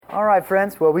All right,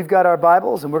 friends. Well, we've got our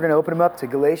Bibles, and we're going to open them up to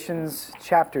Galatians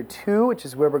chapter 2, which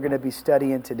is where we're going to be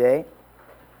studying today.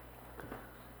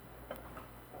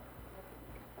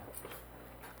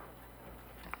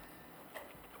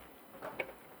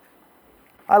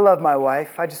 I love my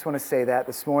wife. I just want to say that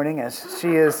this morning as she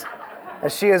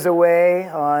is away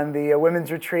on the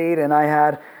women's retreat, and I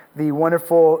had the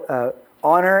wonderful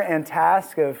honor and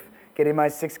task of getting my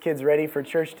 6 kids ready for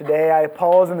church today.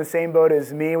 Paul's in the same boat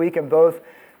as me. We can both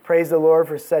praise the Lord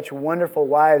for such wonderful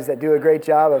wives that do a great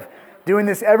job of doing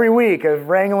this every week, of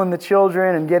wrangling the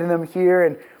children and getting them here.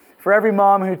 And for every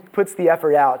mom who puts the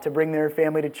effort out to bring their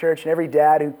family to church, and every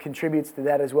dad who contributes to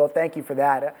that as well, thank you for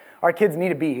that. Our kids need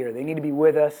to be here. They need to be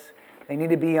with us. They need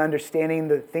to be understanding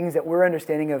the things that we're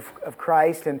understanding of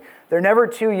Christ. And they're never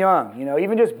too young. You know,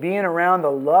 even just being around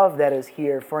the love that is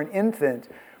here for an infant,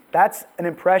 that's an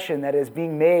impression that is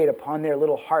being made upon their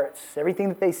little hearts. Everything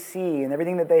that they see and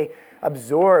everything that they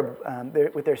absorb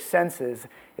with their senses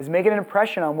is making an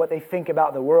impression on what they think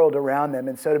about the world around them.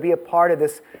 And so to be a part of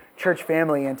this church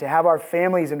family and to have our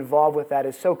families involved with that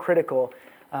is so critical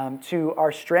to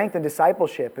our strength and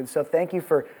discipleship. And so thank you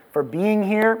for being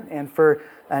here and for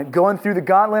going through the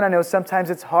gauntlet. I know sometimes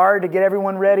it's hard to get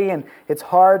everyone ready and it's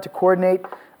hard to coordinate,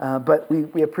 but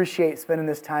we appreciate spending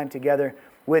this time together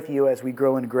with you as we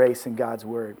grow in grace in God's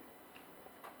Word.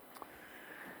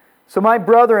 So my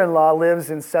brother-in-law lives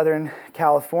in Southern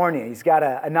California. He's got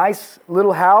a nice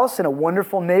little house in a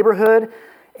wonderful neighborhood.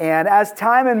 And as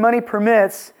time and money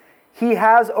permits, he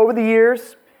has, over the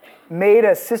years, made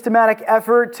a systematic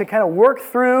effort to kind of work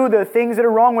through the things that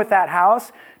are wrong with that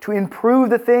house, to improve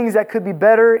the things that could be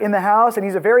better in the house. And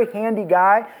he's a very handy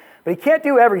guy, but he can't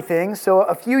do everything. So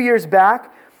a few years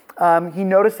back, he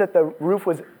noticed that the roof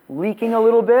was leaking a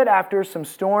little bit after some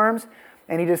storms.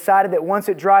 And he decided that once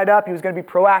it dried up, he was going to be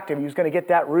proactive. He was going to get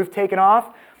that roof taken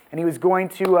off, and he was going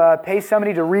to pay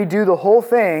somebody to redo the whole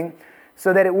thing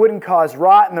so that it wouldn't cause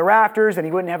rot in the rafters and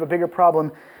he wouldn't have a bigger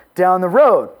problem down the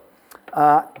road.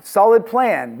 Solid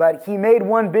plan, but he made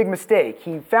one big mistake.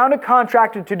 He found a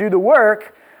contractor to do the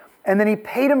work, and then he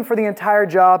paid him for the entire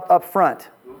job up front.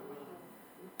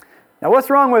 Now, what's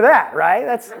wrong with that,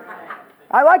 right?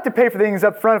 I like to pay for things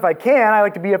up front if I can. I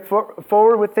like to be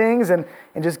forward with things and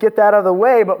just get that out of the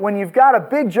way. But when you've got a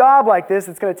big job like this,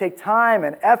 it's going to take time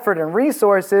and effort and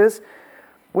resources.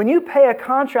 When you pay a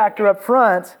contractor up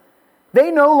front, they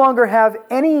no longer have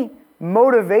any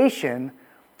motivation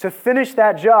to finish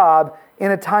that job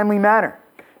in a timely manner.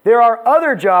 There are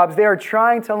other jobs they are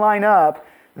trying to line up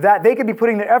that they could be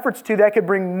putting their efforts to that could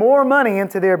bring more money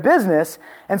into their business.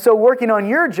 And so working on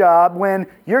your job when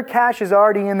your cash is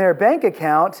already in their bank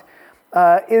account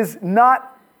is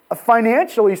not a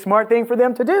financially smart thing for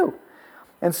them to do.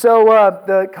 And so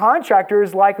the contractor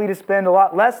is likely to spend a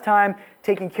lot less time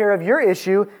taking care of your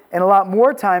issue and a lot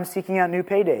more time seeking out new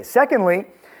paydays. Secondly,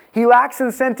 he lacks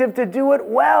incentive to do it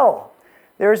well.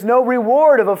 There's no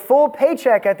reward of a full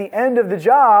paycheck at the end of the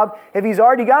job if he's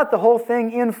already got the whole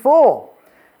thing in full.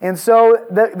 And so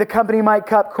the company might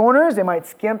cut corners, they might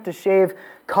skimp to shave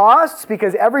costs,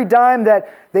 because every dime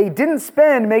that they didn't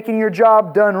spend making your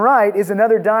job done right is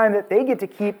another dime that they get to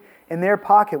keep in their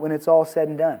pocket when it's all said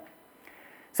and done.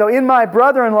 So in my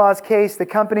brother-in-law's case, the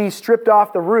company stripped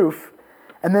off the roof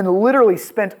and then literally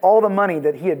spent all the money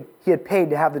that he had paid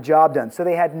to have the job done. So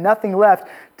they had nothing left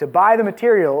to buy the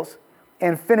materials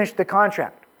and finish the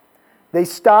contract. They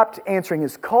stopped answering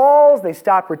his calls, they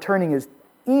stopped returning his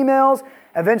emails.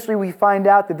 Eventually we find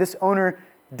out that this owner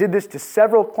did this to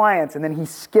several clients, and then he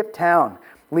skipped town,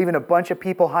 leaving a bunch of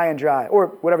people high and dry, or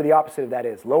whatever the opposite of that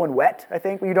is, low and wet, I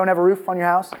think, when you don't have a roof on your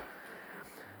house.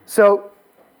 So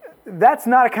that's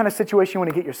not a kind of situation you want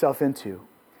to get yourself into.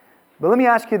 But let me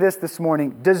ask you this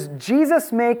morning. Does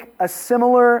Jesus make a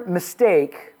similar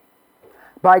mistake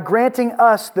by granting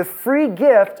us the free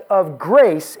gift of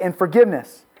grace and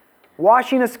forgiveness,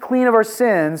 washing us clean of our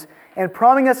sins, and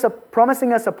promising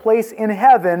us a place in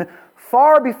heaven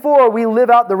far before we live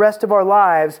out the rest of our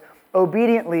lives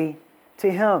obediently to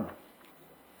Him?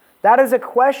 That is a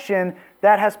question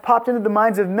that has popped into the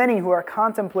minds of many who are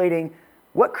contemplating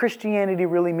what Christianity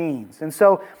really means. And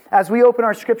so, as we open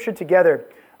our scripture together,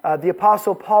 the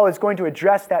Apostle Paul is going to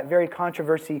address that very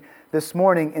controversy this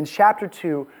morning in chapter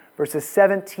 2, verses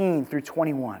 17 through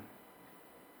 21.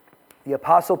 The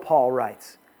Apostle Paul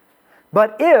writes,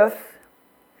 "But if,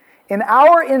 in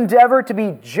our endeavor to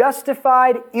be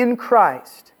justified in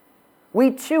Christ,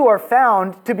 we too are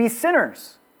found to be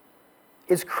sinners,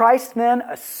 is Christ then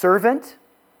a servant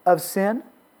of sin?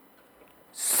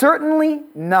 Certainly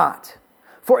not.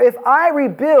 For if I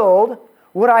rebuild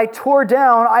what I tore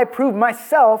down, I prove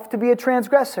myself to be a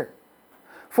transgressor.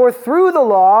 For through the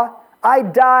law I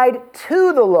died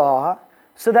to the law,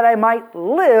 so that I might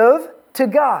live to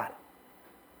God.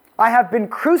 I have been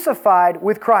crucified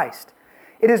with Christ.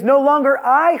 It is no longer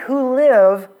I who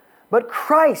live, but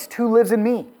Christ who lives in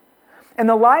me. And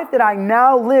the life that I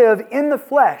now live in the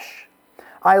flesh,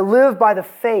 I live by the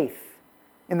faith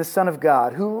in the Son of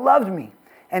God, who loved me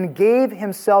and gave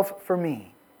himself for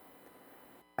me.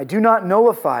 I do not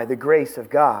nullify the grace of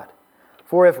God,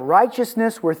 for if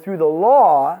righteousness were through the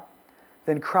law,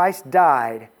 then Christ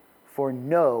died for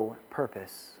no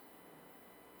purpose.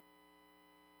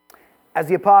 As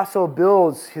the apostle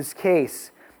builds his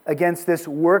case against this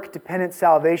work-dependent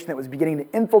salvation that was beginning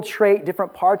to infiltrate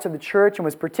different parts of the church and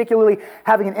was particularly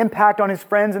having an impact on his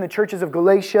friends in the churches of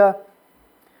Galatia,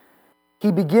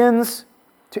 he begins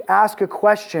to ask a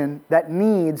question that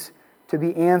needs to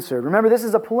be answered. Remember, this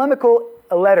is a polemical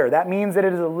letter. That means that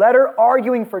it is a letter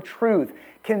arguing for truth,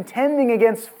 contending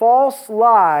against false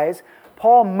lies.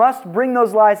 Paul must bring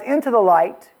those lies into the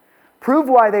light, prove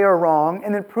why they are wrong,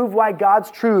 and then prove why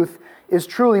God's truth is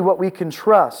truly what we can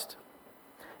trust.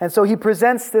 And so he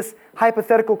presents this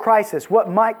hypothetical crisis. What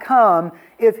might come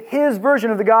if his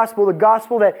version of the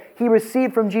gospel that he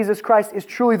received from Jesus Christ, is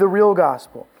truly the real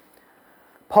gospel?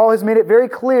 Paul has made it very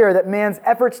clear that man's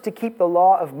efforts to keep the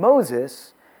law of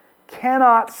Moses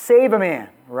cannot save a man,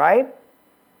 right?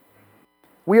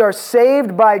 We are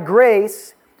saved by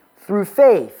grace through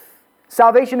faith.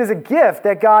 Salvation is a gift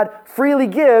that God freely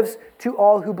gives to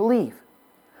all who believe.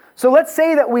 So let's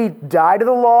say that we die to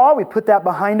the law, we put that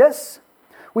behind us.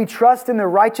 We trust in the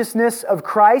righteousness of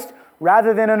Christ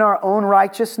rather than in our own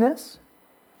righteousness.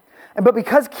 But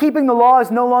because keeping the law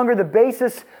is no longer the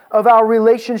basis of our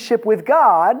relationship with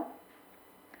God,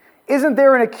 isn't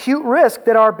there an acute risk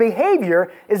that our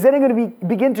behavior is then going to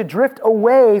begin to drift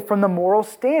away from the moral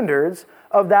standards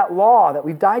of that law that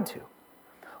we've died to?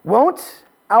 Won't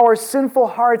our sinful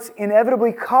hearts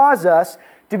inevitably cause us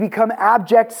to become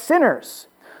abject sinners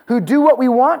who do what we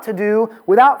want to do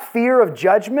without fear of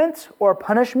judgment or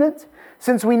punishment,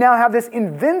 since we now have this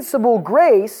invincible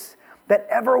grace that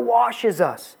ever washes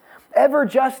us, ever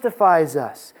justifies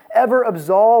us, ever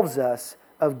absolves us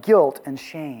of guilt and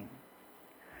shame?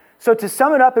 So to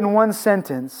sum it up in one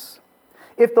sentence,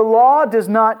 if the law does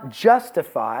not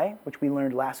justify, which we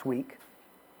learned last week,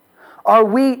 are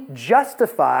we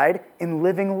justified in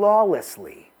living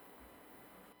lawlessly?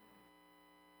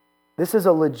 This is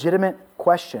a legitimate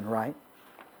question, right?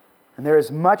 And there is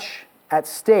much at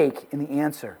stake in the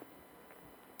answer.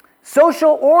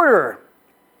 Social order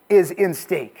is in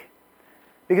stake.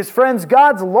 Because, friends,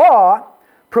 God's law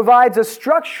provides a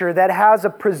structure that has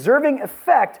a preserving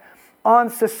effect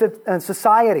on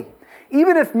society.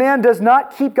 Even if man does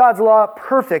not keep God's law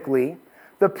perfectly,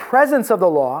 the presence of the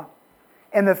law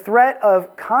and the threat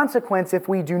of consequence if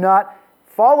we do not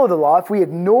follow the law, if we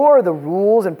ignore the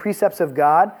rules and precepts of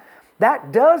God,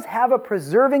 that does have a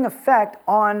preserving effect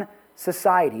on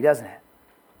society, doesn't it?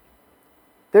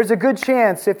 There's a good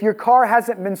chance if your car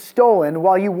hasn't been stolen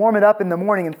while you warm it up in the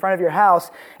morning in front of your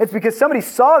house, it's because somebody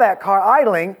saw that car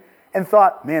idling and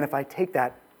thought, man, if I take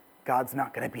that, God's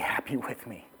not going to be happy with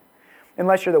me.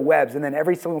 Unless you're the Webbs, and then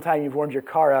every single time you've warmed your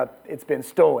car up, it's been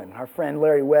stolen. Our friend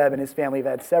Larry Webb and his family have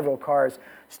had several cars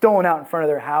stolen out in front of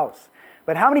their house.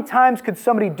 But how many times could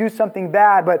somebody do something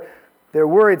bad, but they're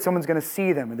worried someone's going to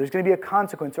see them, and there's going to be a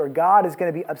consequence, or God is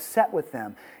going to be upset with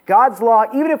them? God's law,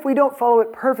 even if we don't follow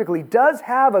it perfectly, does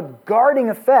have a guarding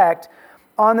effect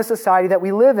on the society that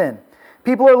we live in.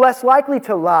 People are less likely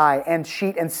to lie and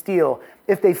cheat and steal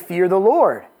if they fear the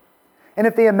Lord, and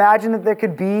if they imagine that there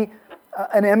could be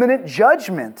an imminent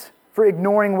judgment for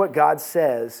ignoring what God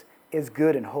says is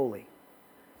good and holy.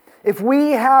 If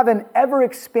we have an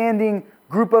ever-expanding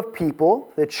group of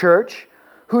people, the church,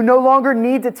 who no longer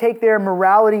need to take their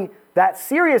morality that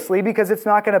seriously because it's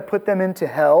not going to put them into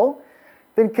hell,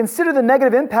 then consider the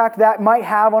negative impact that might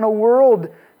have on a world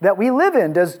that we live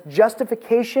in. Does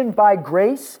justification by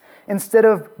grace instead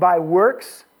of by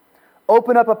works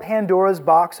open up a Pandora's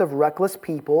box of reckless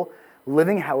people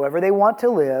living however they want to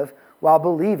live while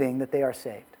believing that they are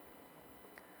saved?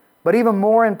 But even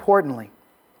more importantly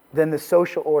than the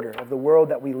social order of the world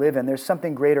that we live in, there's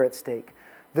something greater at stake.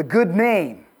 The good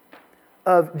name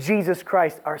of Jesus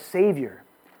Christ, our Savior,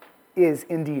 is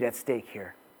indeed at stake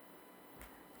here.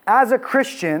 As a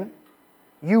Christian,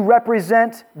 you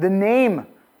represent the name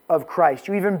of Christ.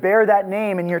 You even bear that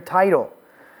name in your title.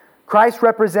 Christ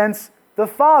represents the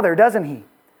Father, doesn't he?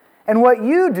 And what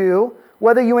you do,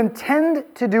 whether you intend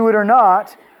to do it or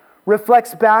not,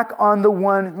 reflects back on the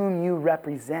one whom you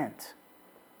represent.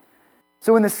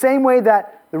 So in the same way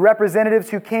that the representatives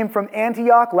who came from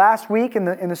Antioch last week in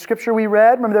the scripture we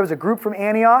read, remember there was a group from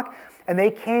Antioch, and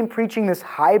they came preaching this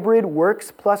hybrid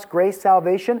works plus grace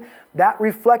salvation, that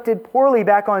reflected poorly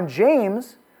back on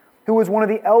James, who was one of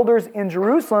the elders in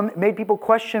Jerusalem. It made people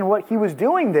question what he was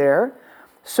doing there.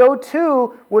 So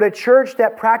too would a church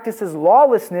that practices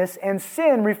lawlessness and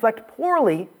sin reflect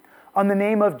poorly on the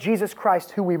name of Jesus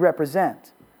Christ, who we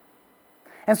represent.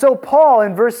 And so Paul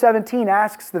in verse 17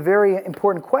 asks the very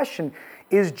important question,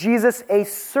 is Jesus a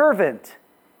servant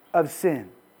of sin?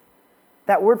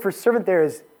 That word for servant there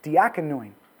is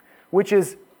diakonoin, which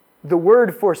is the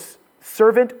word for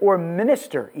servant or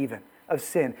minister even of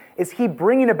sin. Is he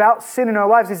bringing about sin in our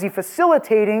lives? Is he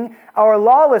facilitating our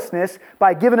lawlessness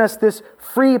by giving us this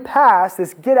free pass,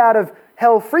 this get out of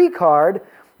hell free card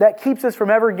that keeps us from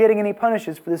ever getting any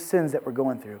punishes for the sins that we're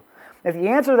going through? If the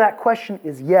answer to that question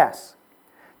is yes,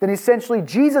 then essentially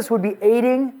Jesus would be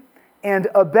aiding and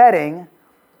abetting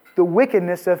the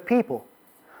wickedness of people.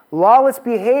 Lawless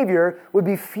behavior would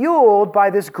be fueled by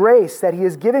this grace that he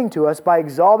is giving to us by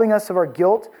absolving us of our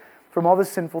guilt from all the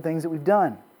sinful things that we've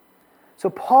done. So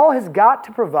Paul has got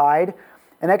to provide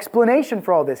an explanation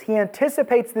for all this. He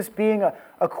anticipates this being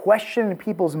a question in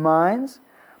people's minds.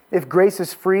 If grace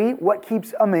is free, what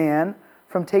keeps a man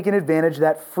from taking advantage of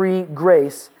that free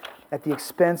grace at the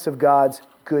expense of God's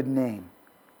good name?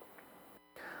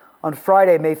 On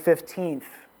Friday, May 15th,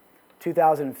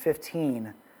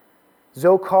 2015,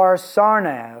 Dzhokhar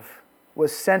Tsarnaev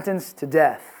was sentenced to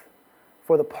death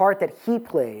for the part that he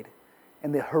played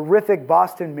in the horrific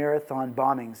Boston Marathon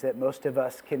bombings that most of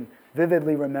us can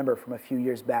vividly remember from a few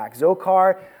years back.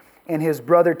 Dzhokhar and his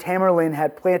brother Tamerlan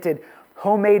had planted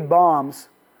homemade bombs,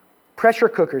 pressure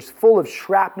cookers full of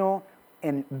shrapnel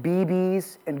and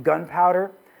BBs and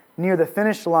gunpowder near the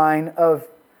finish line of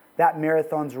that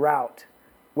marathon's route,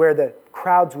 where the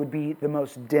crowds would be the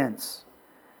most dense.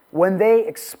 When they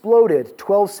exploded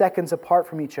 12 seconds apart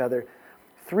from each other,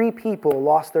 3 people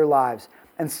lost their lives,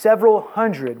 and several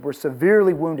hundred were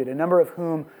severely wounded, a number of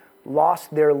whom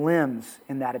lost their limbs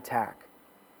in that attack.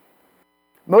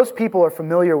 Most people are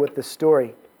familiar with this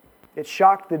story. It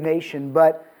shocked the nation,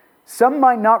 but some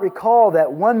might not recall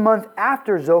that 1 month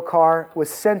after Dzhokhar was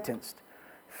sentenced,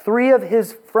 3 of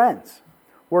his friends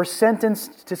were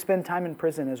sentenced to spend time in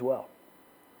prison as well.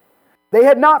 They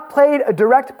had not played a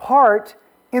direct part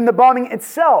in the bombing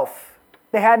itself.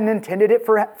 They hadn't intended it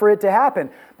for it to happen.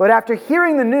 But after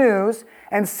hearing the news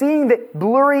and seeing the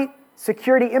blurry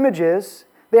security images,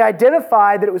 they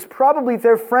identified that it was probably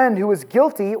their friend who was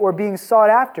guilty or being sought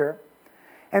after.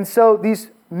 And so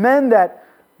these men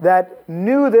that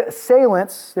knew the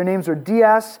assailants, their names were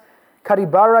Dias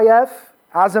Kadybarayev,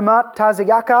 Azamat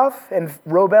Tazayakov, and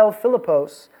Robel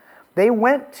Philippos, they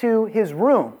went to his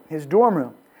room, his dorm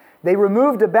room. They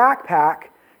removed a backpack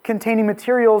containing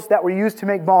materials that were used to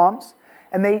make bombs,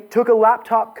 and they took a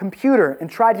laptop computer and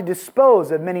tried to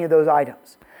dispose of many of those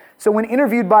items. So when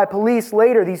interviewed by police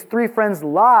later, these 3 friends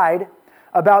lied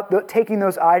about taking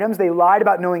those items. They lied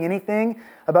about knowing anything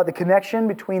about the connection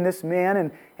between this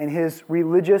man and his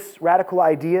religious radical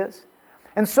ideas.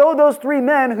 And so those 3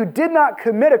 men who did not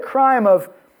commit a crime of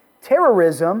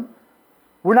terrorism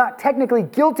were not technically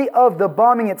guilty of the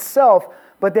bombing itself,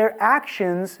 but their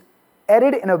actions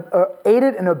aided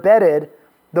and abetted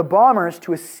the bombers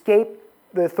to escape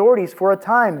the authorities for a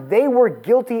time. They were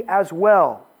guilty as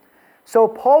well. So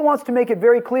Paul wants to make it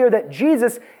very clear that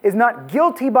Jesus is not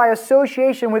guilty by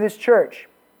association with his church.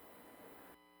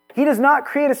 He does not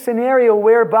create a scenario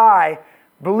whereby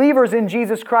believers in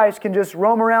Jesus Christ can just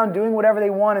roam around doing whatever they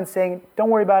want and saying, don't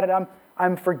worry about it,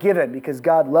 I'm forgiven because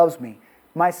God loves me.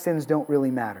 My sins don't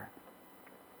really matter.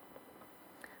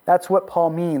 That's what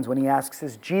Paul means when he asks,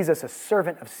 is Jesus a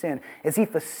servant of sin? Is he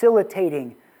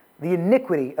facilitating the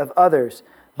iniquity of others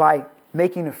by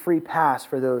making a free pass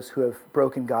for those who have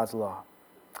broken God's law?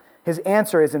 His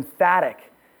answer is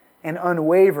emphatic and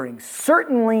unwavering.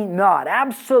 Certainly not.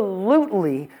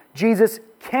 Absolutely, Jesus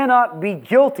cannot be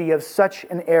guilty of such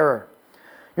an error.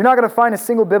 You're not going to find a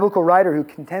single biblical writer who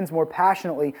contends more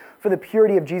passionately for the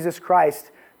purity of Jesus Christ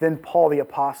than Paul the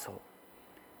Apostle.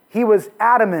 He was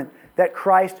adamant that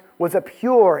Christ was a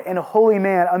pure and a holy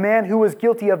man, a man who was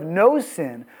guilty of no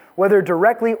sin, whether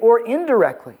directly or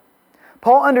indirectly.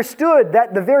 Paul understood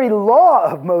that the very law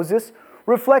of Moses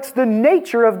reflects the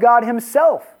nature of God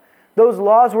himself. Those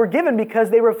laws were given because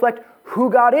they reflect who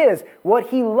God is, what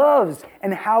he loves,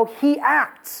 and how he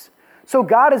acts. So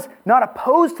God is not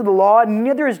opposed to the law, and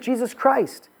neither is Jesus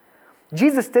Christ.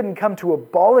 Jesus didn't come to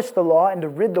abolish the law and to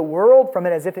rid the world from it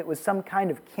as if it was some kind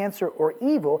of cancer or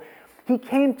evil. He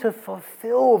came to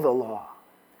fulfill the law.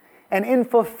 And in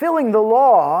fulfilling the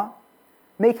law,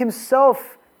 make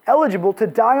himself eligible to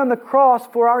die on the cross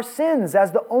for our sins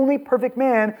as the only perfect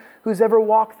man who's ever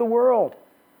walked the world.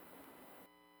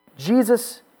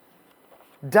 Jesus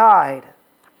died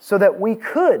so that we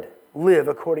could live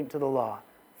according to the law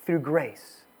through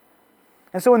grace.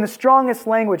 And so in the strongest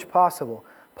language possible,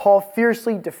 Paul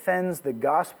fiercely defends the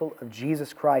gospel of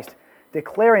Jesus Christ,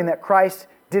 declaring that Christ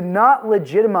did not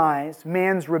legitimize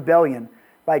man's rebellion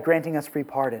by granting us free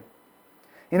pardon.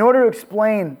 In order to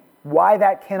explain why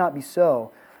that cannot be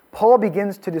so, Paul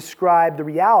begins to describe the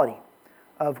reality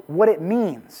of what it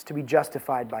means to be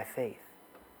justified by faith.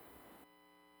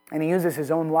 And he uses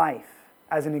his own life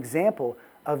as an example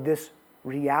of this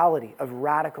reality of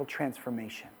radical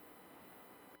transformation.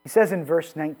 He says in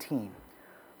verse 19,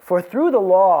 "For through the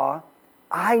law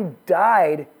I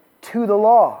died to the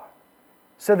law,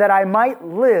 so that I might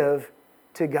live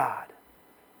to God."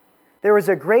 There is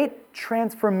a great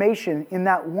transformation in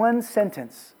that one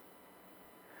sentence.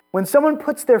 When someone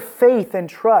puts their faith and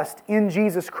trust in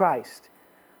Jesus Christ,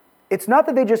 it's not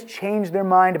that they just change their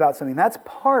mind about something. That's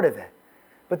part of it.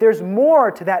 But there's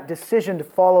more to that decision to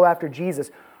follow after Jesus.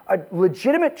 A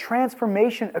legitimate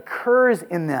transformation occurs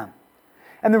in them.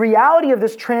 And the reality of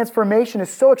this transformation is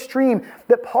so extreme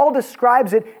that Paul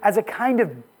describes it as a kind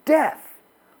of death.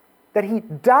 That he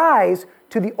dies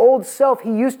to the old self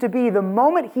he used to be the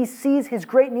moment he sees his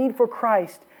great need for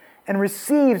Christ and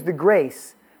receives the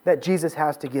grace that Jesus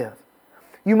has to give.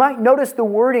 You might notice the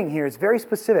wording here is very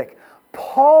specific.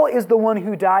 Paul is the one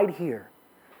who died here,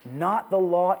 not the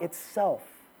law itself.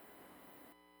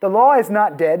 The law is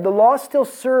not dead. The law still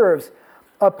serves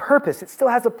a purpose. It still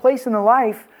has a place in the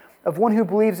life of one who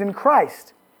believes in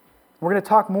Christ. We're going to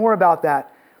talk more about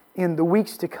that in the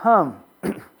weeks to come.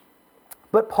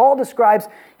 But Paul describes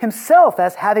himself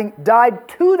as having died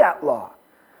to that law.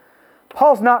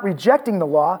 Paul's not rejecting the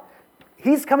law.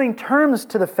 He's coming to terms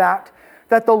to the fact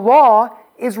that the law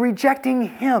is rejecting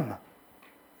him.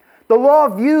 The law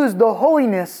views the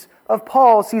holiness of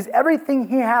Paul, sees everything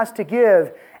he has to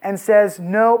give, and says,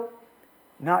 nope,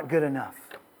 not good enough.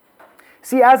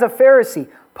 See, as a Pharisee,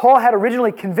 Paul had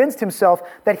originally convinced himself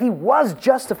that he was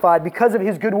justified because of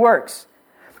his good works.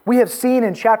 We have seen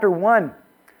in chapter 1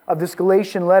 of this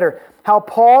Galatian letter how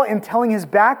Paul, in telling his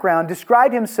background,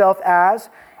 described himself as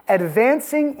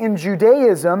advancing in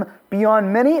Judaism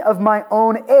beyond many of my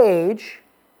own age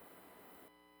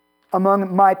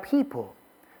among my people.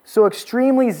 So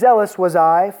extremely zealous was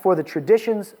I for the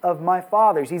traditions of my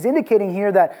fathers. He's indicating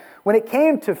here that when it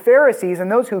came to Pharisees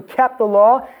and those who kept the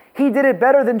law, he did it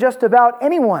better than just about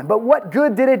anyone. But what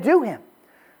good did it do him?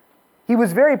 He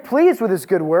was very pleased with his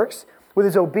good works, with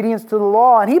his obedience to the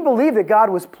law, and he believed that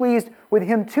God was pleased with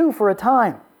him too for a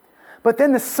time. But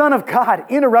then the Son of God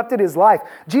interrupted his life.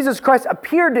 Jesus Christ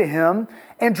appeared to him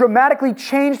and dramatically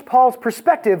changed Paul's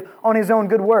perspective on his own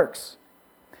good works.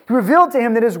 He revealed to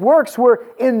him that his works were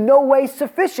in no way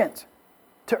sufficient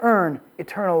to earn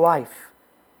eternal life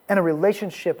and a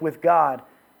relationship with God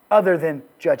other than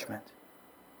judgment.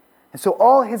 And so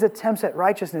all his attempts at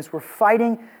righteousness were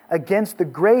fighting against the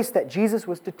grace that Jesus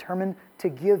was determined to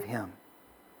give him.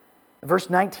 Verse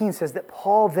 19 says that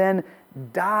Paul then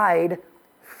died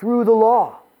through the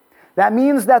law. That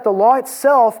means that the law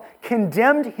itself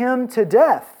condemned him to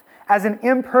death as an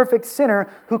imperfect sinner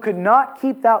who could not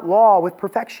keep that law with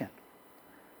perfection.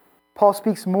 Paul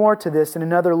speaks more to this in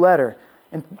another letter,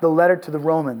 in the letter to the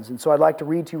Romans. And so I'd like to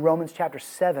read to you Romans chapter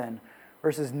 7,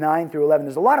 verses 9 through 11.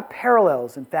 There's a lot of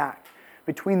parallels, in fact,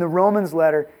 between the Romans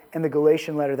letter and the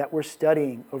Galatian letter that we're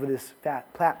studying over this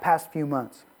past few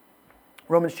months.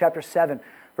 Romans chapter 7,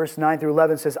 verse 9 through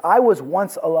 11 says, I was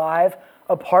once alive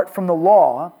apart from the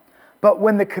law, but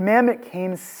when the commandment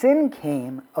came, sin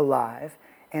came alive,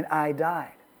 and I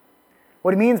died.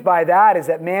 What he means by that is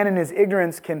that man in his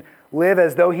ignorance can live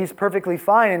as though he's perfectly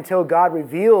fine until God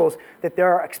reveals that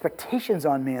there are expectations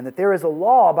on man, that there is a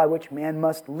law by which man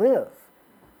must live.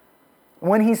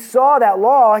 When he saw that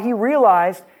law, he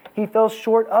realized he fell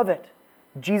short of it.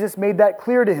 Jesus made that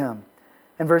clear to him.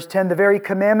 In verse 10, the very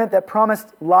commandment that promised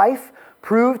life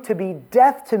proved to be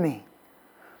death to me.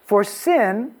 For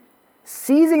sin,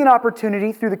 seizing an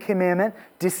opportunity through the commandment,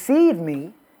 deceived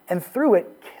me, and through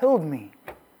it killed me.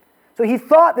 So he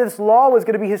thought this law was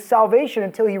going to be his salvation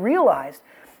until he realized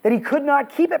that he could not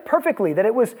keep it perfectly, that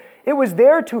it was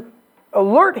there to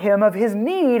alert him of his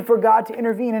need for God to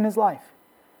intervene in his life.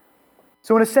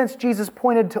 So in a sense, Jesus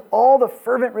pointed to all the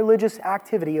fervent religious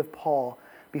activity of Paul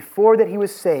before that he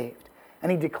was saved,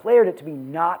 and he declared it to be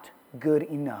not good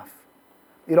enough.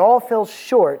 It all fell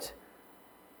short.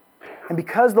 And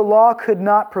because the law could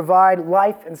not provide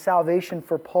life and salvation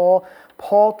for Paul,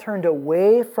 Paul turned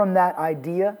away from that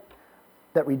idea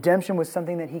that redemption was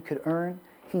something that he could earn.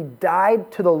 He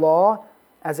died to the law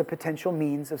as a potential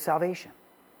means of salvation.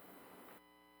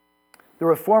 The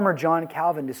reformer John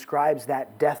Calvin describes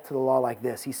that death to the law like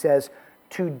this. He says,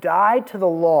 "To die to the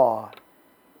law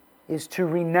is to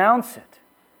renounce it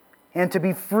and to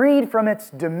be freed from its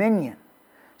dominion,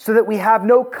 so that we have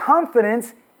no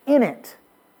confidence in it,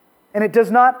 and it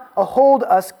does not hold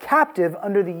us captive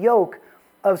under the yoke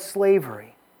of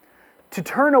slavery." To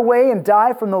turn away and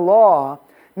die from the law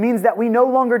means that we no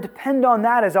longer depend on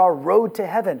that as our road to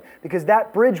heaven, because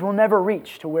that bridge will never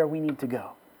reach to where we need to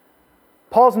go.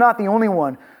 Paul's not the only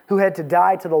one who had to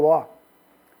die to the law.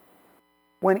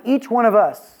 When each one of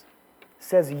us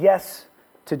says yes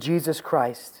to Jesus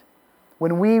Christ,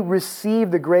 when we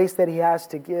receive the grace that he has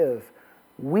to give,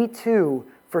 we too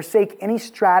forsake any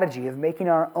strategy of making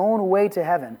our own way to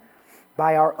heaven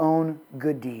by our own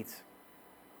good deeds.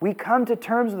 We come to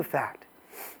terms with the fact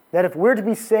that if we're to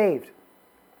be saved,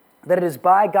 that it is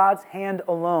by God's hand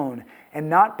alone and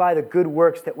not by the good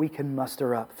works that we can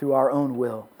muster up through our own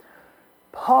will.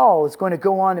 Paul is going to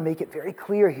go on to make it very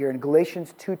clear here in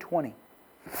Galatians 2:20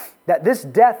 that this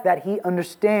death that he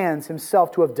understands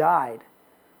himself to have died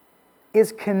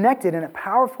is connected in a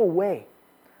powerful way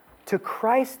to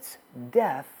Christ's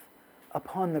death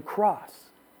upon the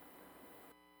cross.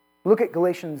 Look at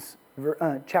Galatians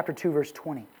chapter 2, verse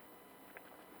 20.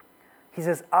 He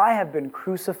says, "I have been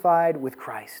crucified with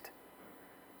Christ.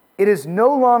 It is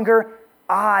no longer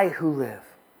I who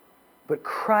live, but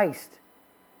Christ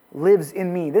lives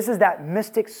in me." This is that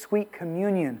mystic sweet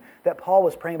communion that Paul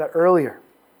was praying about earlier.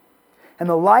 "And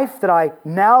the life that I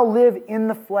now live in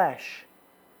the flesh,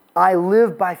 I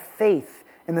live by faith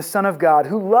in the Son of God,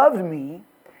 who loved me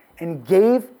and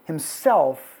gave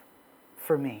himself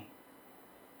for me."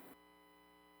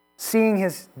 Seeing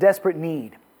his desperate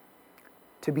need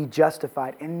to be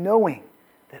justified and knowing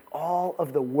that all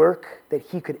of the work that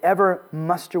he could ever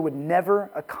muster would never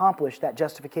accomplish that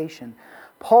justification,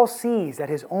 Paul sees that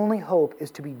his only hope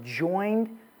is to be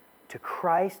joined to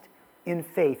Christ in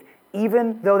faith,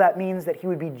 even though that means that he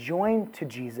would be joined to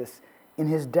Jesus in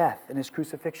his death and his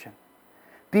crucifixion.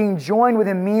 Being joined with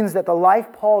him means that the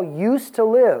life Paul used to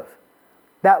live,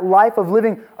 that life of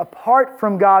living apart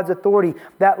from God's authority,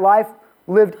 that life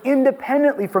lived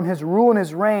independently from his rule and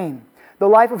his reign, the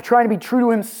life of trying to be true to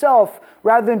himself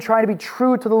rather than trying to be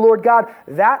true to the Lord God,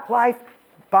 that life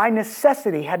by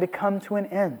necessity had to come to an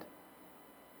end.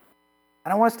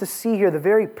 And I want us to see here the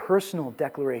very personal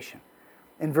declaration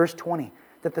in verse 20,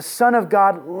 that the Son of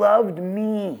God loved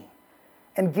me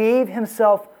and gave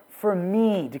himself for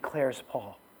me, declares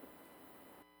Paul.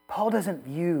 Paul doesn't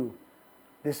view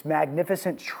this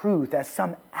magnificent truth as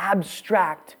some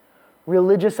abstract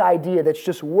religious idea that's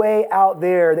just way out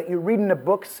there that you read in a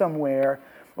book somewhere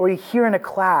or you hear in a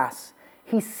class.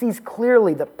 He sees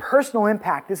clearly the personal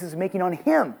impact this is making on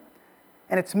him.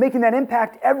 And it's making that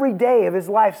impact every day of his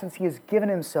life since he has given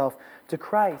himself to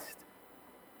Christ.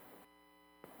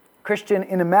 Christian,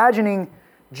 in imagining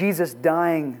Jesus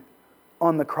dying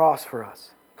on the cross for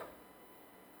us,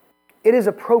 it is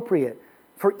appropriate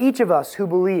for each of us who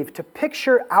believe to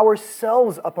picture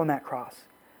ourselves up on that cross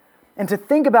and to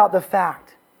think about the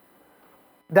fact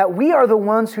that we are the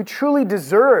ones who truly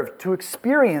deserve to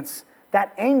experience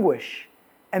that anguish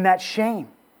and that shame.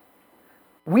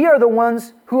 We are the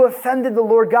ones who offended the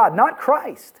Lord God, not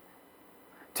Christ.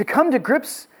 To come to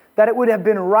grips that it would have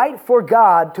been right for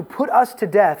God to put us to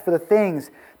death for the things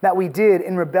that we did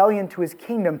in rebellion to his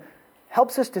kingdom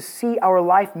helps us to see our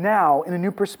life now in a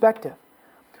new perspective.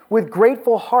 With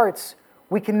grateful hearts,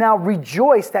 we can now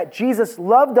rejoice that Jesus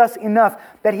loved us enough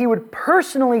that he would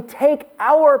personally take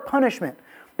our punishment,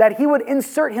 that he would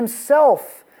insert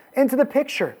himself into the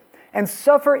picture and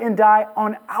suffer and die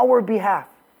on our behalf,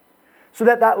 so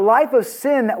that that life of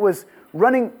sin that was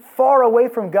running far away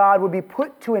from God would be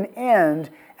put to an end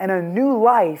and a new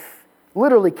life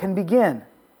literally can begin.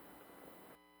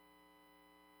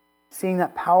 Seeing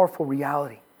that powerful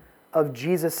reality of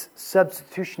Jesus'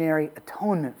 substitutionary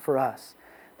atonement for us,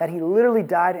 that he literally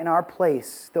died in our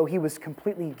place, though he was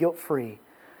completely guilt-free,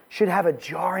 should have a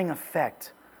jarring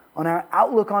effect on our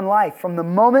outlook on life from the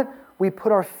moment we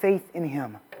put our faith in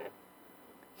him.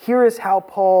 Here is how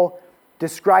Paul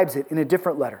describes it in a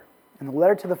different letter. In the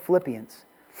letter to the Philippians,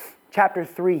 chapter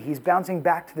 3, he's bouncing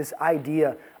back to this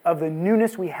idea of the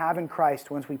newness we have in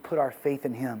Christ once we put our faith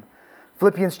in him.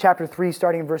 Philippians chapter 3,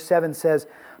 starting in verse 7, says,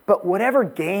 "But whatever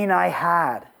gain I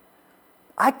had,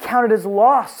 I counted as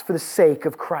loss for the sake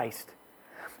of Christ.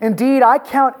 Indeed, I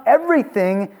count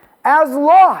everything as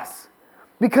loss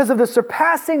because of the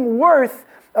surpassing worth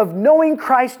of knowing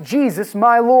Christ Jesus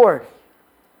my Lord.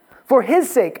 For his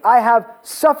sake, I have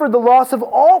suffered the loss of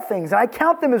all things, and I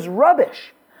count them as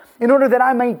rubbish, in order that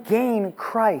I may gain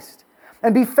Christ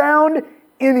and be found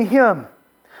in him,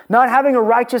 not having a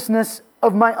righteousness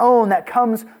of my own that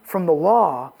comes from the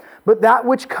law, but that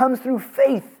which comes through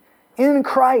faith in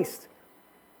Christ,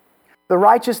 the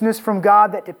righteousness from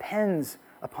God that depends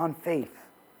upon faith,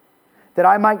 that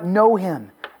I might know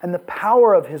him and the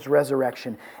power of his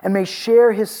resurrection, and may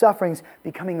share his sufferings,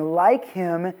 becoming like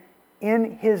him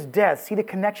in his death. See the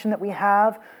connection that we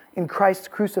have in Christ's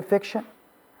crucifixion?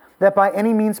 That by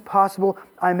any means possible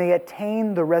I may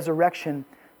attain the resurrection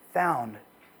found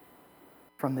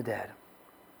from the dead.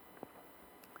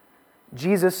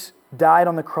 Jesus died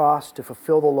on the cross to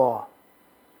fulfill the law.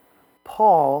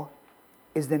 Paul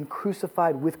is then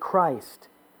crucified with Christ.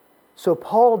 So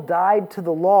Paul died to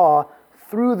the law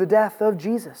through the death of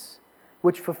Jesus,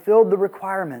 which fulfilled the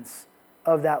requirements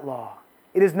of that law.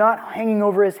 It is not hanging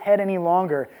over his head any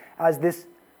longer as this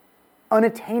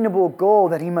unattainable goal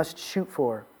that he must shoot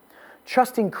for.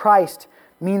 Trusting Christ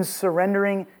means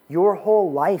surrendering your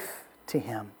whole life to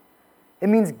him. It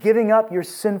means giving up your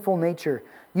sinful nature.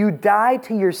 You die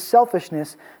to your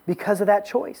selfishness because of that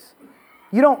choice.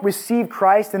 You don't receive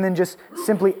Christ and then just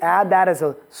simply add that as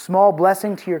a small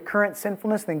blessing to your current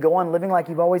sinfulness, then go on living like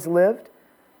you've always lived.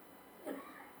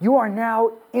 You are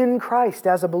now in Christ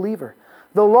as a believer.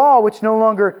 The law, which no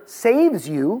longer saves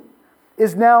you,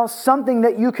 is now something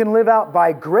that you can live out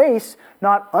by grace,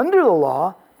 not under the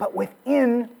law, but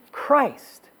within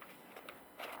Christ.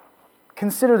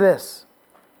 Consider this.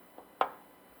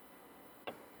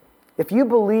 If you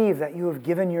believe that you have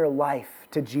given your life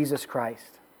to Jesus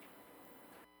Christ,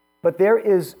 but there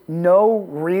is no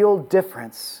real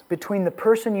difference between the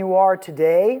person you are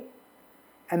today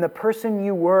and the person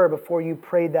you were before you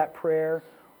prayed that prayer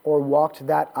or walked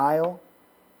that aisle,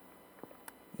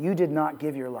 you did not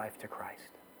give your life to Christ.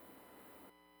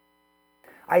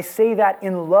 I say that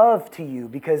in love to you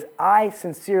because I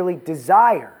sincerely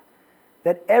desire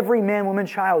that every man, woman,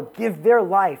 child give their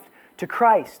life to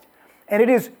Christ. And it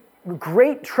is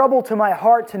great trouble to my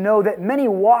heart to know that many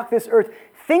walk this earth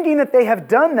thinking that they have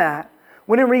done that,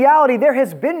 when in reality there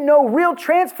has been no real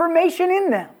transformation in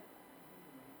them.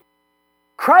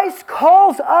 Christ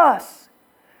calls us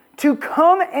to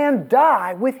come and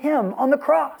die with him on the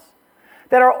cross,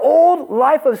 that our old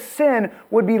life of sin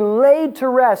would be laid to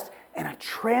rest and a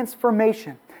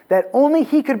transformation that only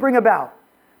he could bring about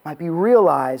might be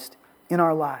realized in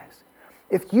our lives.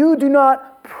 If you do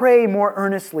not pray more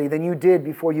earnestly than you did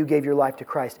before you gave your life to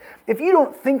Christ, if you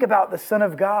don't think about the Son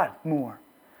of God more,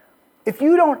 if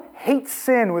you don't hate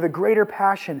sin with a greater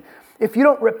passion, if you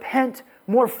don't repent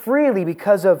more freely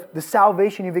because of the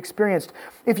salvation you've experienced,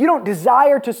 if you don't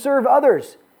desire to serve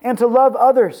others and to love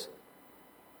others,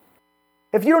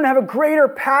 if you don't have a greater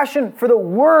passion for the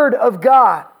Word of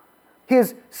God,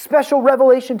 his special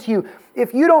revelation to you,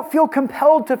 if you don't feel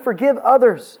compelled to forgive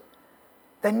others,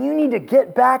 then you need to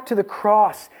get back to the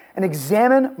cross and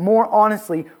examine more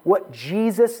honestly what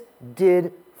Jesus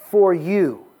did for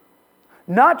you.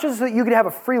 Not just so that you could have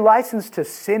a free license to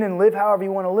sin and live however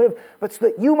you want to live, but so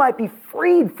that you might be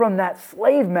freed from that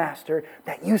slave master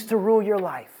that used to rule your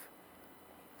life.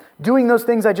 Doing those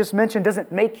things I just mentioned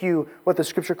doesn't make you what the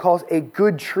Scripture calls a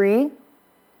good tree,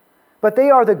 but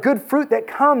they are the good fruit that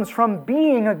comes from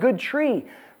being a good tree,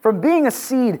 from being a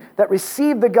seed that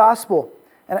received the gospel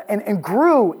and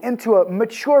grew into a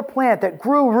mature plant that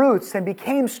grew roots and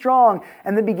became strong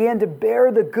and then began to bear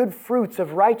the good fruits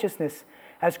of righteousness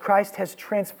as Christ has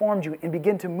transformed you and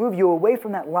begin to move you away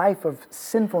from that life of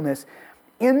sinfulness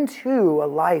into a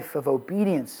life of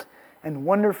obedience and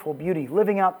wonderful beauty,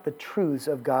 living out the truths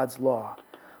of God's law.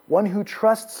 One who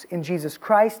trusts in Jesus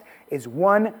Christ is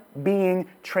one being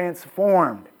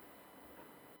transformed.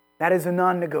 That is a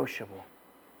non-negotiable.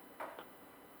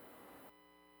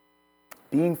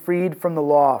 Being freed from the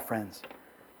law, friends,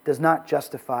 does not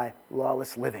justify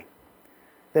lawless living.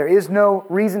 There is no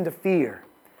reason to fear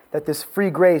that this free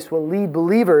grace will lead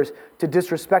believers to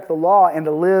disrespect the law and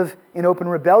to live in open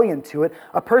rebellion to it.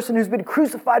 A person who's been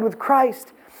crucified with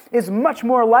Christ is much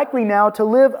more likely now to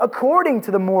live according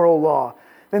to the moral law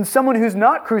than someone who's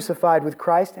not crucified with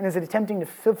Christ and is attempting to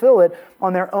fulfill it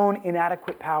on their own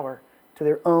inadequate power, to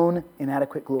their own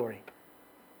inadequate glory.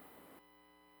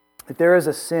 If there is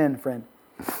a sin, friend,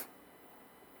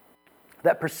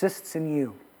 that persists in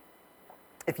you,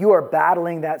 if you are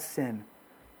battling that sin,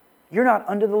 you're not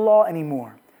under the law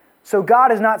anymore. So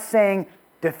God is not saying,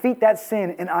 defeat that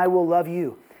sin and I will love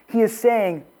you. He is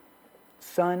saying,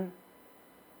 son,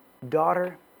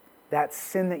 daughter, that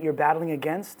sin that you're battling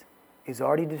against is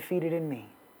already defeated in me.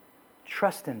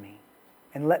 Trust in me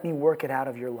and let me work it out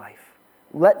of your life.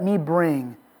 let me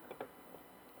bring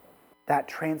that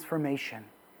transformation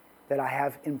that I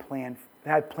have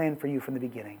planned for you from the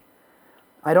beginning.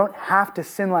 I don't have to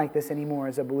sin like this anymore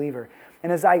as a believer.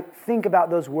 And as I think about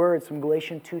those words from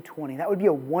Galatians 2:20, that would be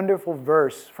a wonderful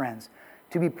verse, friends,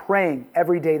 to be praying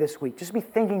every day this week. Just be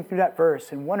thinking through that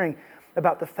verse and wondering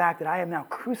about the fact that I am now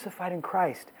crucified in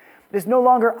Christ. It is no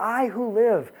longer I who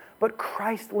live, but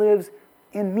Christ lives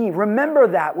in me. Remember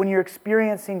that when you're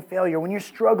experiencing failure, when you're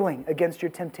struggling against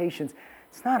your temptations.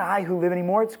 It's not I who live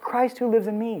anymore, it's Christ who lives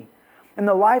in me. And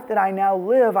the life that I now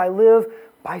live, I live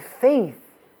by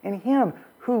faith in Him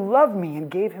who loved me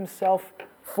and gave Himself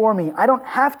for me. I don't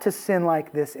have to sin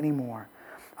like this anymore.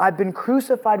 I've been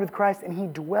crucified with Christ and He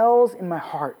dwells in my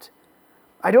heart.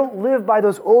 I don't live by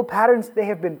those old patterns. They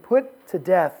have been put to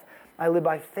death. I live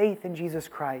by faith in Jesus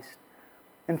Christ.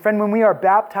 And friend, when we are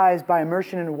baptized by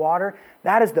immersion in water,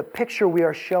 that is the picture we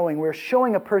are showing. We're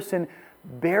showing a person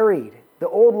buried, the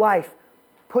old life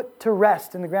put to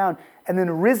rest in the ground, and then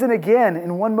risen again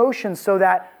in one motion so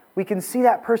that we can see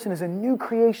that person as a new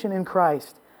creation in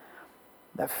Christ.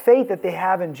 That faith that they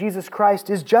have in Jesus Christ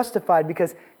is justified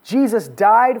because Jesus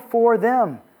died for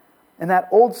them, and that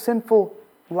old sinful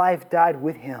life died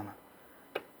with Him.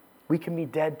 We can be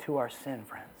dead to our sin,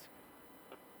 friends.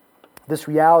 This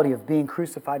reality of being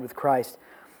crucified with Christ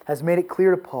has made it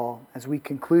clear to Paul, as we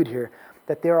conclude here,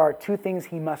 that there are two things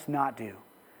he must not do.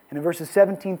 And in verses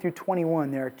 17 through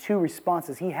 21, there are two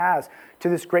responses he has to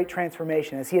this great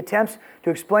transformation. As he attempts to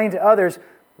explain to others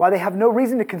why they have no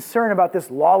reason to concern about this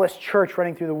lawless church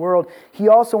running through the world, he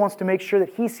also wants to make sure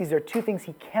that he sees there are two things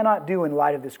he cannot do in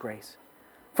light of this grace.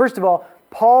 First of all,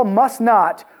 Paul must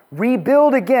not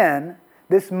rebuild again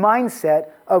this mindset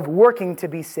of working to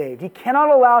be saved. He cannot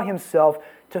allow himself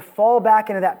to fall back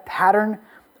into that pattern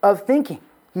of thinking.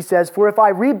 He says, "For if I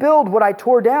rebuild what I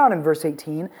tore down," in verse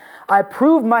 18, "I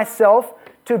prove myself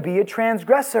to be a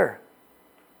transgressor."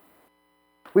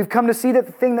 We've come to see that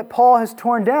the thing that Paul has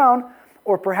torn down,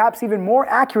 or perhaps even more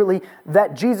accurately,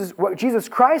 what Jesus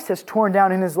Christ has torn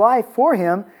down in his life for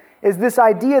him, is this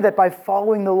idea that by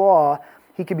following the law,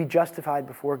 he could be justified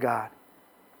before God.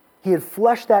 He had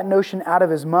flushed that notion out of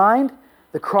his mind.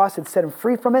 The cross had set him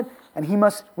free from it, and he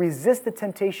must resist the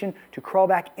temptation to crawl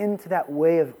back into that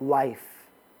way of life.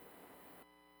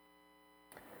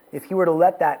 If he were to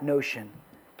let that notion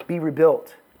be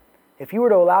rebuilt, if he were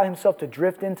to allow himself to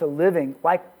drift into living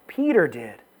like Peter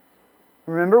did,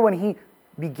 remember when he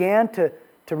began to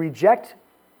reject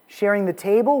sharing the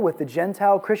table with the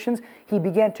Gentile Christians, he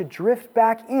began to drift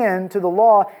back into the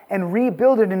law and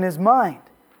rebuild it in his mind.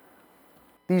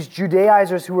 These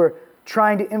Judaizers who were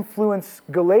trying to influence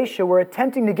Galatia were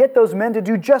attempting to get those men to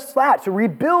do just that, to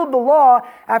rebuild the law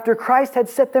after Christ had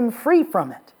set them free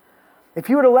from it. If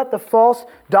he were to let the false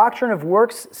doctrine of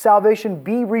works salvation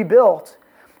be rebuilt,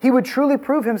 he would truly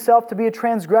prove himself to be a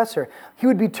transgressor. He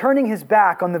would be turning his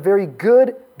back on the very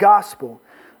good gospel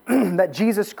that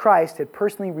Jesus Christ had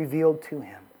personally revealed to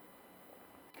him.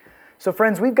 So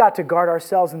friends, we've got to guard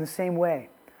ourselves in the same way.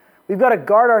 We've got to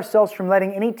guard ourselves from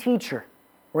letting any teacher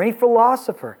or any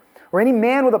philosopher or any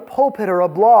man with a pulpit or a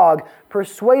blog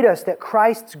persuade us that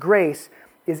Christ's grace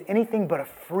is anything but a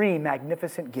free,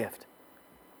 magnificent gift.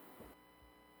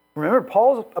 Remember,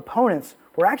 Paul's opponents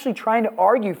were actually trying to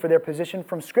argue for their position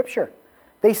from Scripture.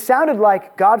 They sounded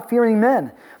like God-fearing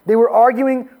men. They were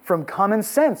arguing from common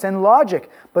sense and logic,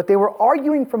 but they were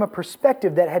arguing from a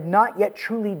perspective that had not yet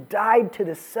truly died to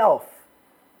the self.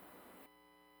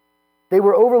 They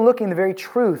were overlooking the very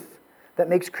truth that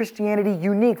makes Christianity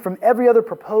unique from every other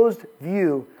proposed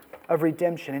view of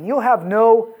redemption. And you'll have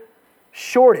no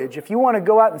shortage, if you want to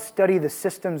go out and study the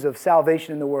systems of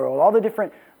salvation in the world, all the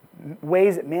different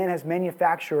ways that man has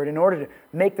manufactured in order to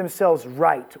make themselves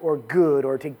right or good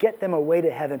or to get them away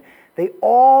to heaven, they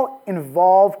all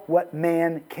involve what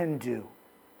man can do.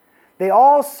 They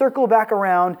all circle back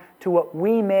around to what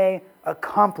we may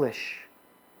accomplish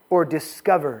or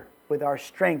discover with our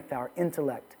strength, our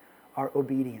intellect, our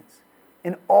obedience.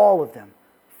 And all of them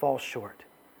fall short.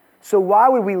 So why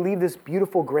would we leave this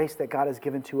beautiful grace that God has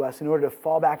given to us in order to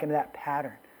fall back into that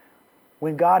pattern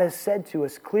when God has said to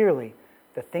us clearly,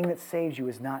 the thing that saves you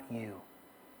is not you,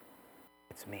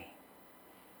 it's me.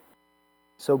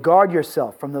 So guard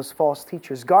yourself from those false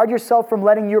teachers. Guard yourself from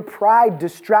letting your pride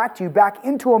distract you back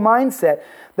into a mindset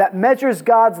that measures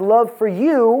God's love for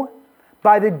you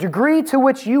by the degree to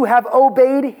which you have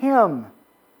obeyed Him.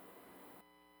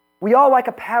 We all like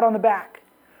a pat on the back.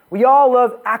 We all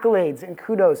love accolades and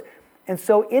kudos. And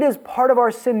so it is part of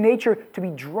our sin nature to be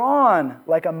drawn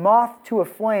like a moth to a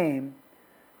flame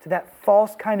to that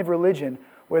false kind of religion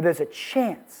where there's a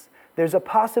chance there's a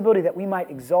possibility that we might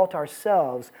exalt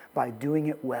ourselves by doing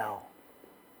it well.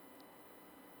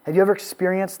 Have you ever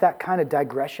experienced that kind of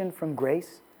digression from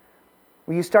grace?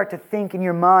 Where you start to think in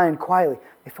your mind quietly,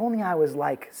 if only I was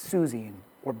like Susie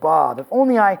or Bob, if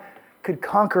only I could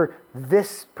conquer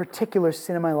this particular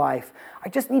sin in my life. I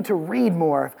just need to read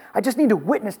more. I just need to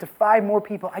witness to 5 more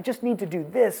people. I just need to do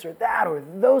this or that or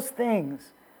those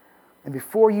things. And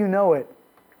before you know it,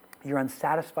 you're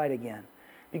unsatisfied again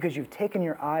because you've taken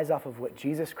your eyes off of what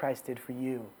Jesus Christ did for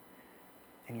you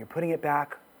and you're putting it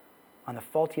back on the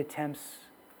faulty attempts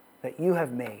that you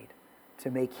have made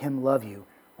to make Him love you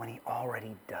when He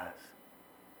already does.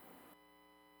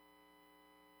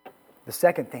 The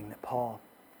second thing that Paul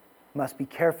must be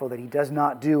careful that he does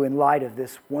not do in light of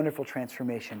this wonderful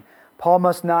transformation, Paul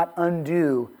must not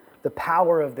undo the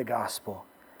power of the gospel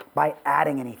by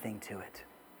adding anything to it.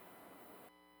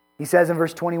 He says in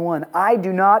verse 21, I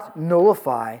do not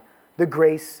nullify the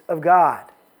grace of God.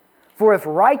 For if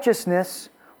righteousness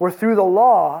were through the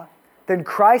law, then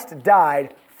Christ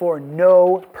died for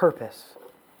no purpose.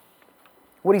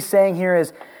 What he's saying here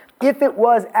is, if it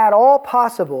was at all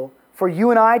possible for you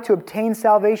and I to obtain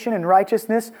salvation and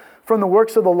righteousness from the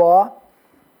works of the law,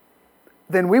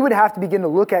 then we would have to begin to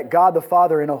look at God the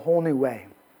Father in a whole new way.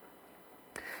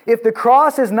 If the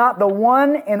cross is not the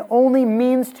one and only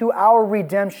means to our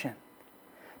redemption,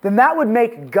 then that would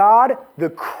make God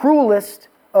the cruelest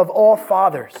of all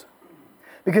fathers.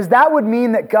 Because that would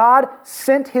mean that God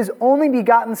sent His only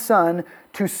begotten Son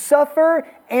to suffer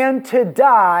and to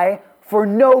die for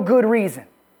no good reason.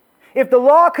 If the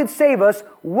law could save us,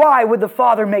 why would the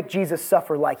Father make Jesus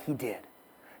suffer like He did?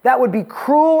 That would be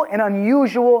cruel and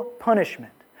unusual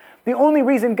punishment. The only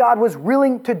reason God was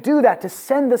willing to do that, to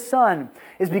send the Son,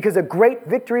 is because a great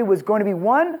victory was going to be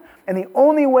won, and the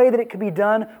only way that it could be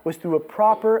done was through a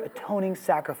proper atoning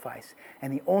sacrifice.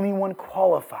 And the only one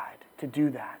qualified to do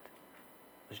that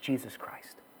was Jesus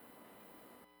Christ.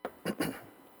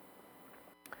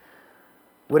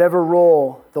 Whatever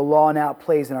role the law now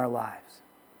plays in our lives,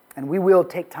 and we will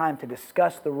take time to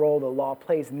discuss the role the law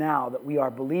plays now that we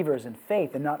are believers in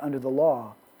faith and not under the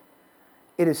law,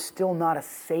 it is still not a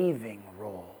saving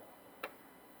role.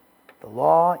 The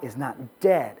law is not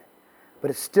dead,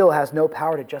 but it still has no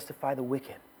power to justify the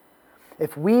wicked.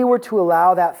 If we were to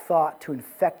allow that thought to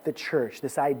infect the church,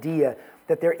 this idea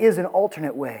that there is an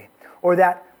alternate way, or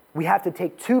that we have to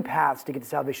take 2 paths to get to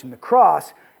salvation, the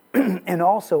cross and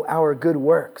also our good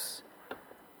works,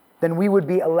 then we would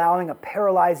be allowing a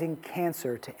paralyzing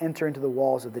cancer to enter into the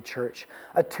walls of the church,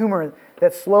 a tumor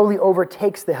that slowly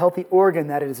overtakes the healthy organ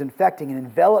that it is infecting and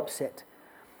envelops it,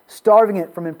 starving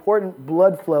it from important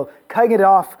blood flow, cutting it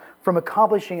off from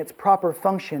accomplishing its proper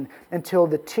function until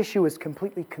the tissue is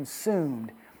completely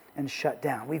consumed and shut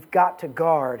down. We've got to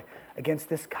guard against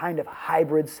this kind of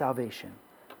hybrid salvation.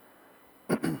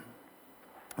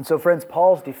 And so, friends,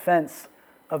 Paul's defense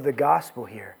of the gospel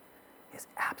here is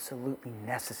absolutely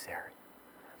necessary.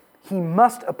 He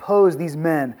must oppose these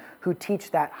men who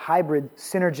teach that hybrid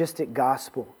synergistic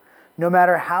gospel, no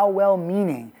matter how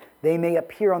well-meaning they may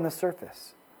appear on the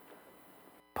surface.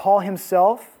 Paul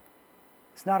himself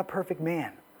is not a perfect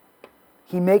man.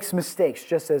 He makes mistakes,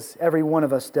 just as every one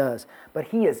of us does, but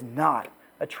he is not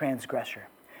a transgressor.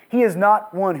 He is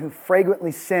not one who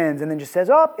fragrantly sins and then just says,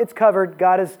 oh, it's covered.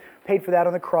 God has paid for that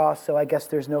on the cross, so I guess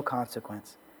there's no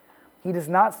consequence. He does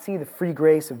not see the free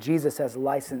grace of Jesus as a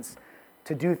license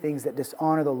to do things that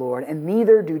dishonor the Lord, and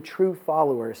neither do true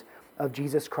followers of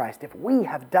Jesus Christ. If we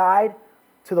have died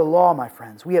to the law, my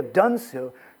friends, we have done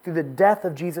so through the death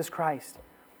of Jesus Christ.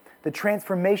 The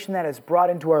transformation that has brought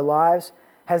into our lives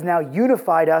has now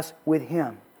unified us with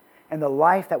Him. And the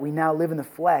life that we now live in the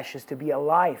flesh is to be a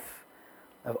life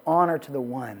of honor to the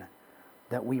one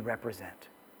that we represent.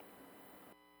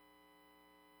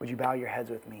 Would you bow your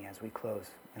heads with me as we close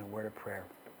in a word of prayer?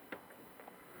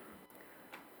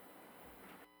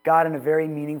 God, in a very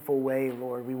meaningful way,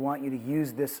 Lord, we want you to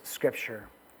use this scripture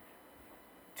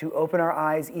to open our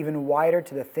eyes even wider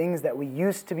to the things that we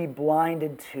used to be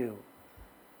blinded to.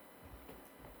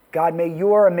 God, may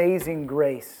your amazing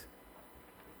grace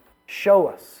show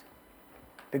us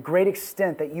the great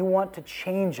extent that you want to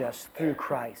change us through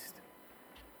Christ.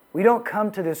 We don't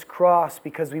come to this cross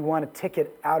because we want a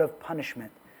ticket out of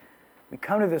punishment. We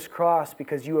come to this cross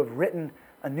because you have written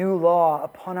a new law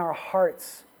upon our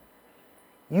hearts.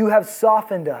 You have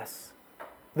softened us,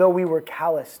 though we were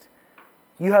calloused.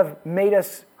 You have made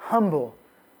us humble,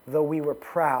 though we were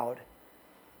proud.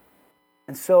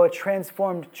 And so a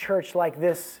transformed church like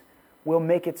this will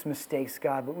make its mistakes,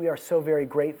 God, but we are so very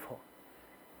grateful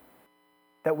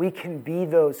that we can be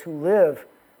those who live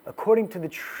according to the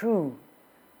true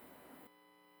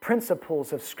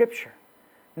principles of Scripture.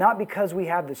 Not because we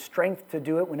have the strength to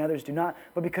do it when others do not,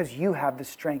 but because you have the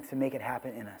strength to make it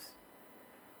happen in us.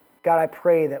 God, I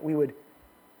pray that we would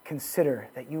consider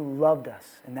that you loved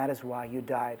us, and that is why you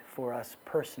died for us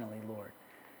personally, Lord.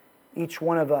 Each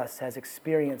one of us has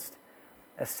experienced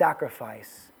a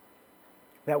sacrifice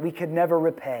that we could never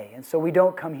repay. And so we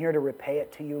don't come here to repay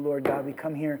it to you, Lord God. We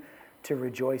come here to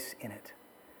rejoice in it.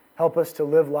 Help us to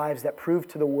live lives that prove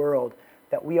to the world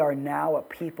that we are now a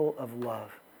people of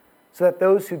love, so that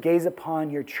those who gaze upon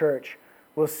your church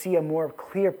will see a more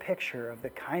clear picture of the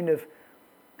kind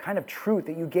of truth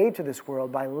that you gave to this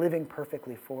world by living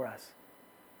perfectly for us.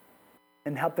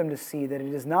 And help them to see that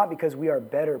it is not because we are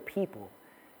better people,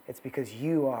 it's because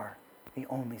you are the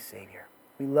only Savior.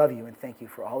 We love you and thank you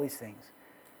for all these things.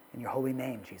 In your holy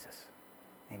name, Jesus.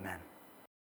 Amen.